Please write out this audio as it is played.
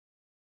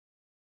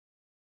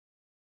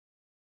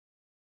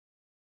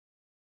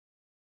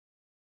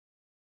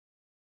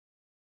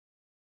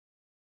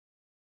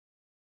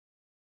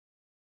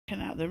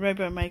Out the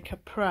RoboMaker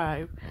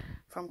Pro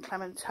from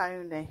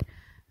Clementoni,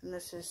 and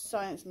this is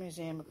Science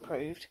Museum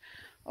approved.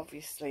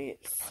 Obviously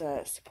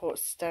it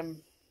supports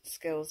STEM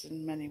skills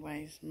in many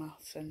ways,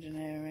 maths,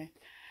 engineering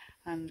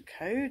and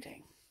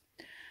coding,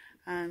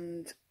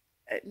 and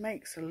it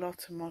makes a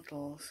lot of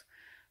models.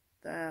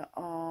 There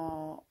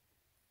are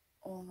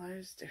all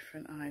those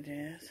different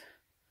ideas,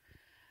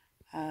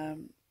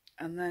 and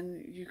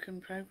then you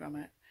can program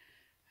it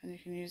and you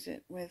can use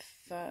it with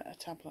a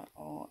tablet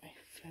or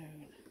a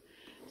phone.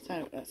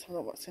 So let's have a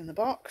look what's in the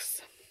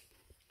box.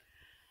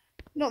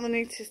 Not the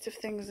neatest of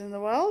things in the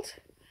world,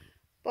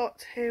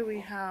 but here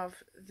we have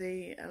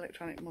the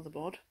electronic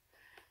motherboard,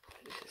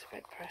 which is a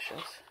bit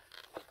precious,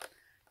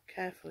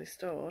 carefully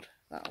stored.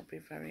 That'll be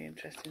very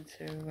interesting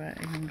to a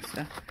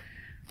youngster.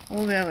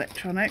 All the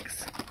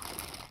electronics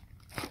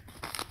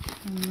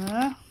in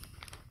there,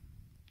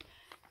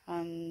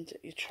 and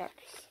your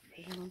tracks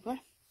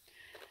presumably.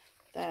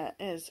 There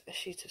is a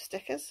sheet of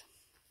stickers,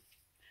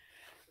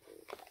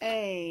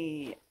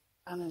 an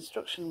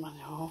instruction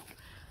manual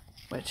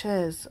which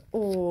is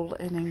all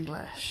in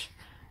English,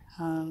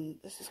 and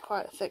this is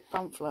quite a thick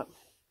pamphlet.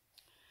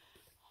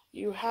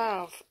 You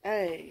have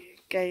a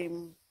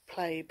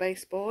gameplay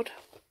baseboard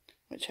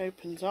which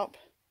opens up,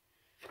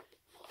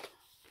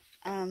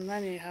 and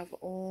then you have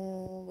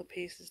all the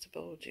pieces to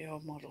build your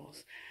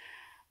models,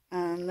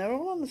 and they're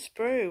all on the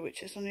sprue,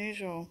 which is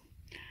unusual.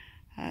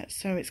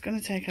 So it's going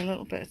to take a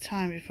little bit of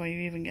time before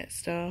you even get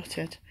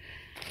started,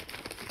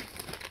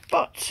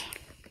 but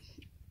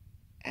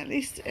at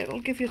least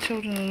it'll give your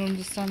children an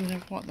understanding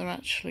of what they're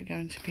actually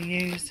going to be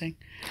using,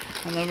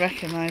 and they'll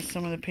recognise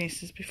some of the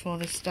pieces before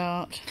they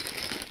start.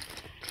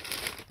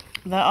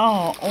 There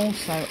are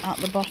also at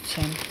the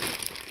bottom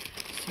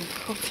some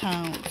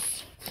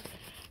cutouts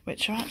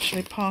which are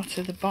actually part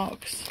of the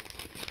box,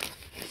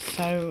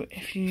 so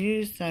if you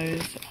use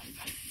those,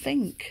 I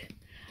think,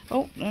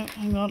 oh no,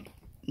 hang on,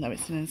 no,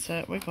 it's an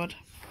insert, we're good.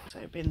 So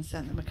it's been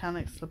sent to the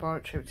mechanics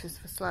laboratory, which is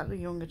for slightly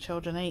younger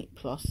children,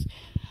 8+.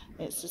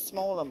 It's a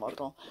smaller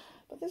model,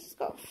 but this has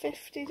got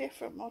 50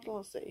 different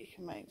models that you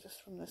can make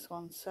just from this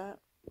one set.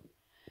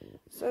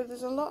 So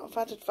there's a lot of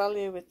added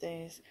value with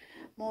these,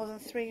 more than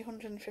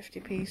 350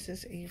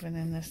 pieces even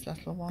in this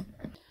little one,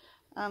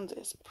 and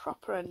it's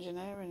proper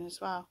engineering as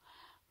well.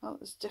 Well,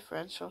 there's a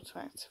differential to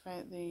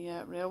activate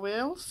the rear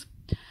wheels,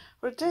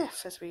 or a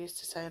diff as we used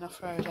to say in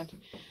off-roading.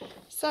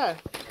 So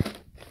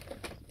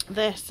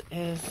this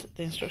is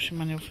the instruction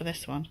manual for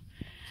this one.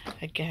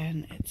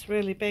 Again, it's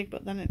really big,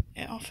 but then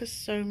it offers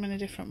so many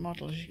different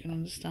models, you can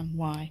understand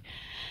why.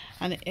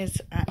 And it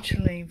is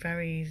actually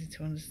very easy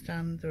to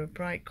understand. There are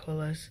bright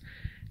colours,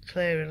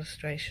 clear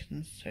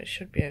illustrations, so it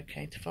should be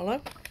okay to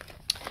follow.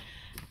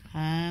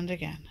 And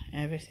again,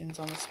 everything's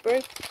on the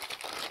sprue,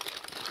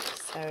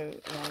 so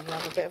yeah, you'll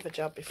have a bit of a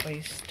job before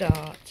you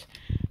start.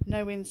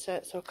 No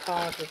inserts or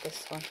card with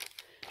this one,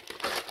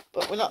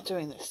 but we're not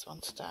doing this one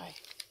today.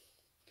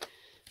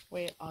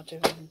 We are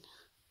doing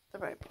the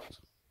robot.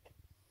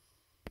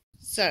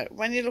 So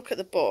when you look at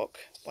the book,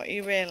 what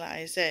you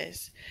realise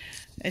is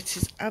it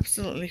is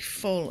absolutely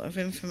full of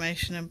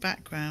information and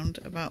background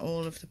about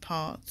all of the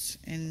parts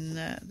in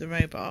the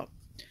robot.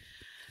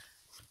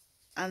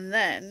 And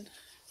then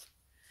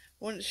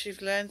once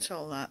you've learnt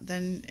all that,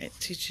 then it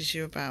teaches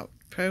you about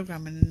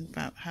programming and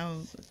about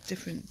how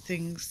different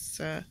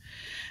things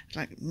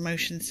like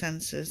motion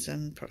sensors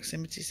and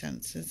proximity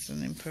sensors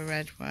and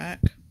infrared work.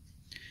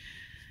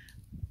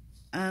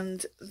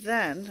 And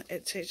then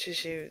it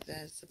teaches you,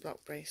 there's the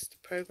block-based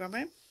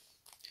programming,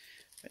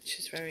 which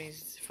is very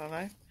easy to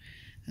follow,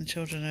 and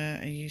children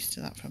are used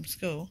to that from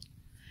school.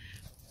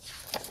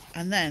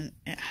 And then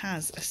it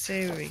has a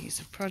series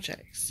of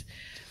projects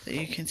that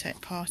you can take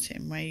part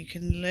in, where you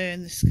can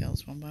learn the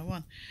skills one by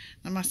one.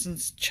 Now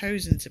Maston's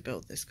chosen to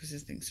build this because he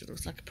thinks it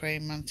looks like a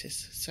praying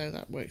mantis, so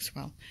that works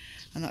well.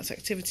 And that's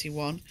activity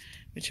 1,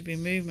 which will be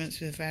movements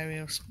with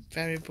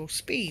variable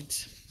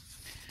speeds.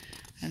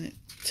 And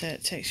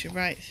it takes you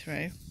right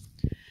through.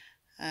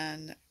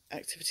 And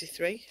activity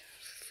 3,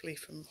 flee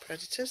from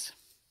predators.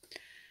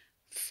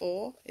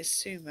 4 is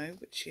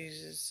sumo, which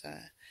uses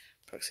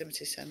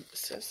proximity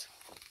sensors.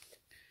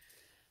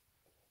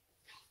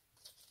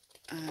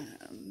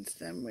 And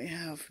then we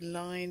have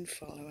line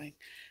following,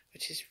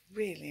 which is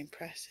really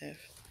impressive.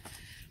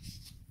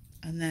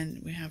 And then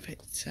we have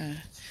it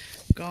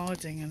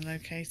guarding and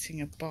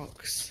locating a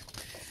box,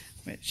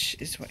 which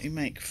is what you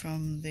make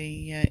from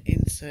the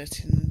insert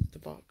in the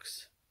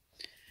box.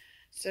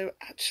 So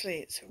actually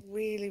it's a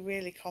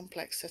really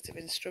complex set of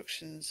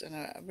instructions and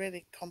a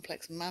really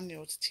complex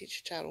manual to teach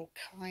a child all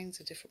kinds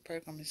of different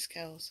programming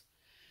skills.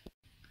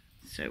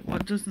 So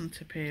what doesn't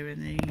appear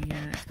in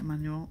the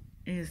manual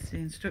is the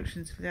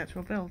instructions for the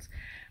actual builds,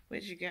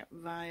 which you get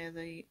via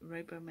the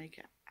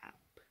RoboMaker app.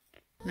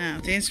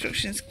 Now the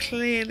instructions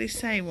clearly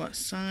say what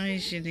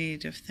size you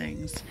need of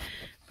things,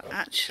 but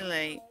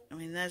actually, I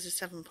mean, there's a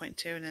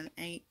 7.2 and an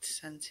 8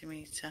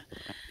 centimetre.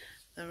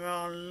 There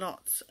are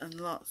lots and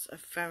lots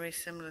of very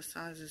similar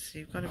sizes, so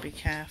you've got to be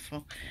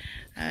careful.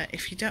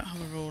 If you don't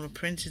have a ruler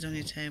printed on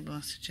your table,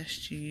 I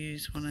suggest you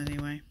use one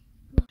anyway.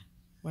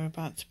 we're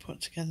about to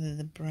put together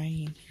the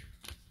brain.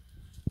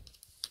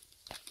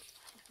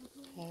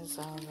 Here's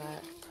our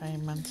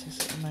praying mantis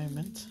at the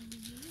moment.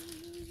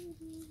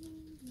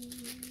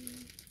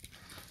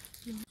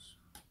 Do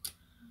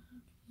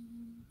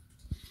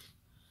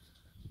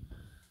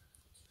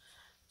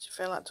you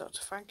feel like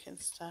Dr.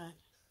 Frankenstein?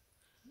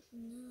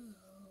 No.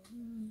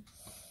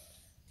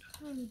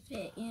 A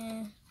bit,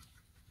 yeah.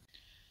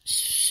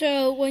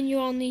 So when you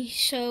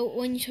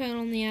turn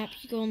on the app,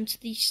 you go onto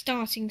the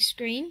starting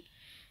screen,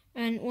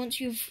 and once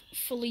you've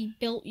fully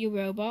built your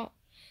robot,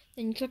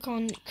 then you click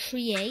on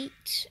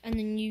create, and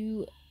then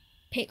you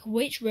pick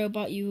which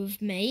robot you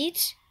have made: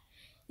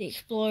 the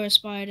Explorer,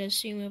 Spider,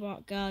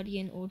 Sumobot,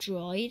 Guardian, or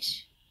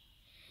Droid.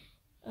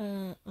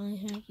 I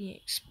have the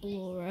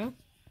Explorer.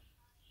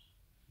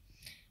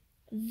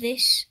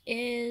 This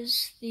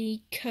is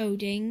the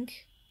coding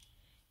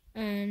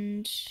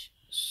and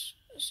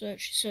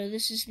search. So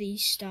this is the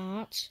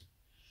start,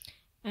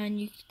 and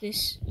you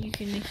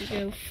can make it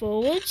go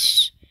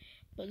forwards,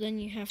 but then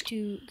you have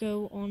to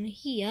go on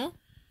here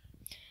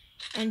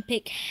and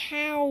pick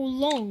how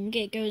long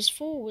it goes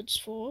forwards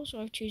for.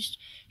 So I've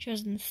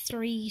chosen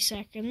 3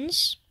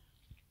 seconds.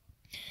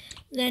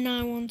 Then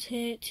I want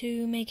it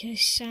to make a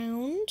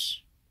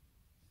sound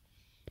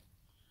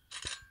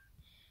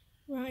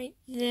right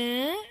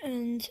there,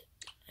 and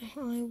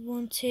I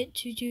want it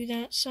to do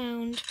that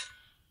sound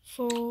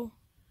for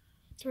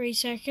 3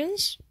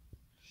 seconds,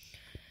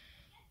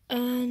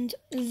 and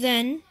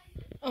then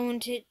I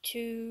want it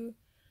to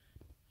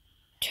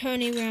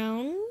turn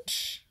around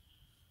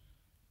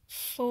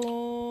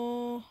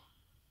for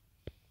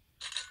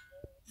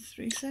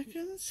 3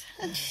 seconds.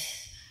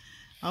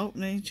 Oh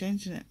no, you're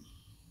changing it.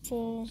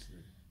 For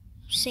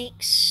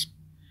 6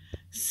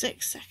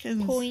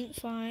 seconds.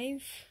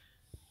 0.5.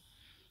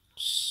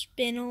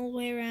 Spin all the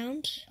way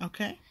around.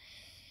 Okay.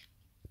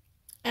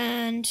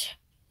 And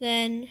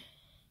then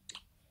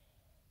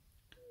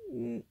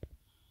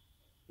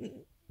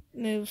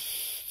move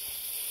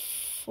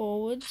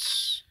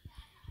forwards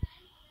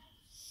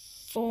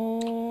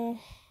for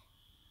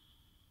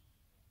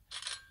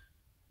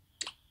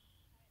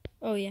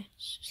 3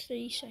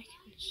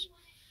 seconds.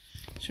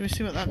 Should we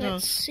see what that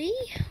does? Let's see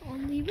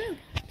on the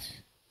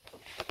robot.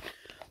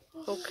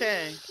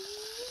 Okay.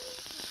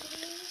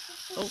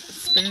 Oh, it's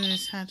spinning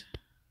his head.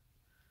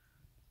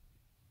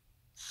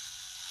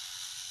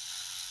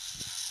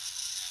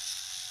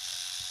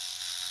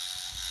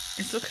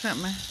 He's looking at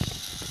me.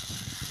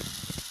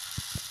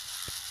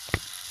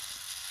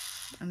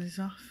 And he's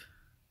off.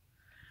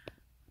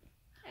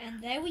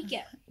 And there we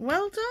go.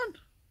 Well done.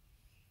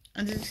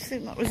 And did you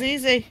think that was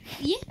easy?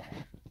 Yeah.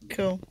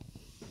 Cool.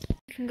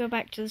 You can go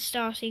back to the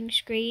starting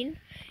screen,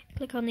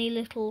 click on the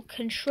little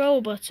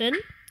control button,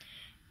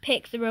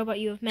 pick the robot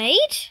you have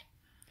made,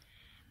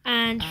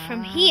 and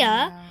from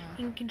here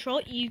you can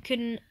control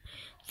it.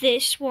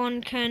 This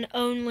one can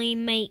only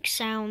make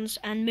sounds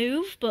and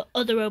move, but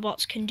other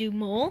robots can do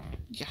more.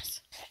 Yes.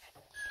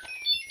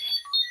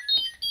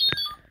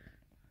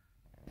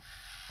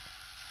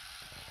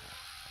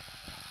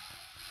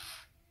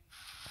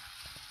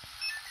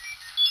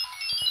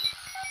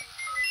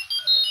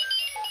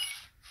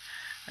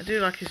 I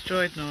do like his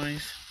droid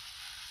noise.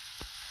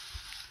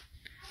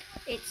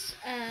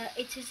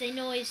 It is a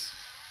noise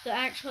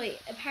that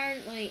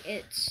apparently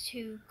it's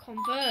to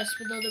converse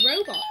with other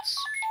robots.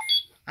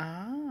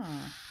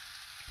 Ah.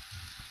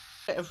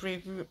 Bit of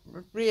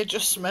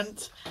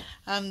readjustment,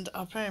 and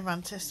our praying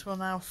mantis will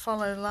now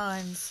follow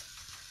lines.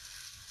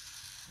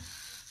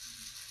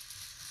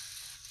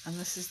 And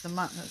this is the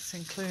mat that's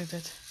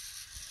included.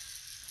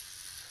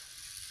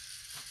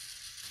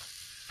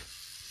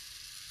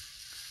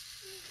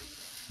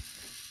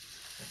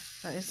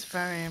 That is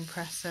very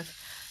impressive.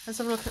 Let's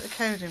have a look at the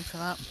coding for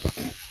that.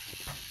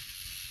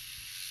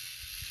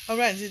 Oh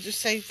right, did it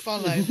just say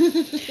follow?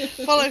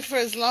 Follow for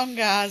as long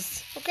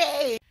as.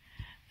 Okay.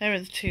 There are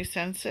the 2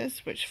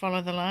 sensors which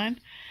follow the line.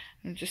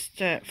 And just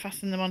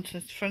fasten them onto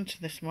the front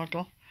of this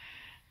model.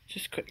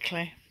 Just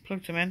quickly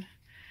plug them in.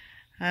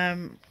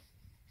 And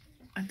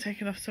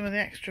taking off some of the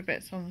extra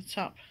bits on the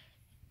top.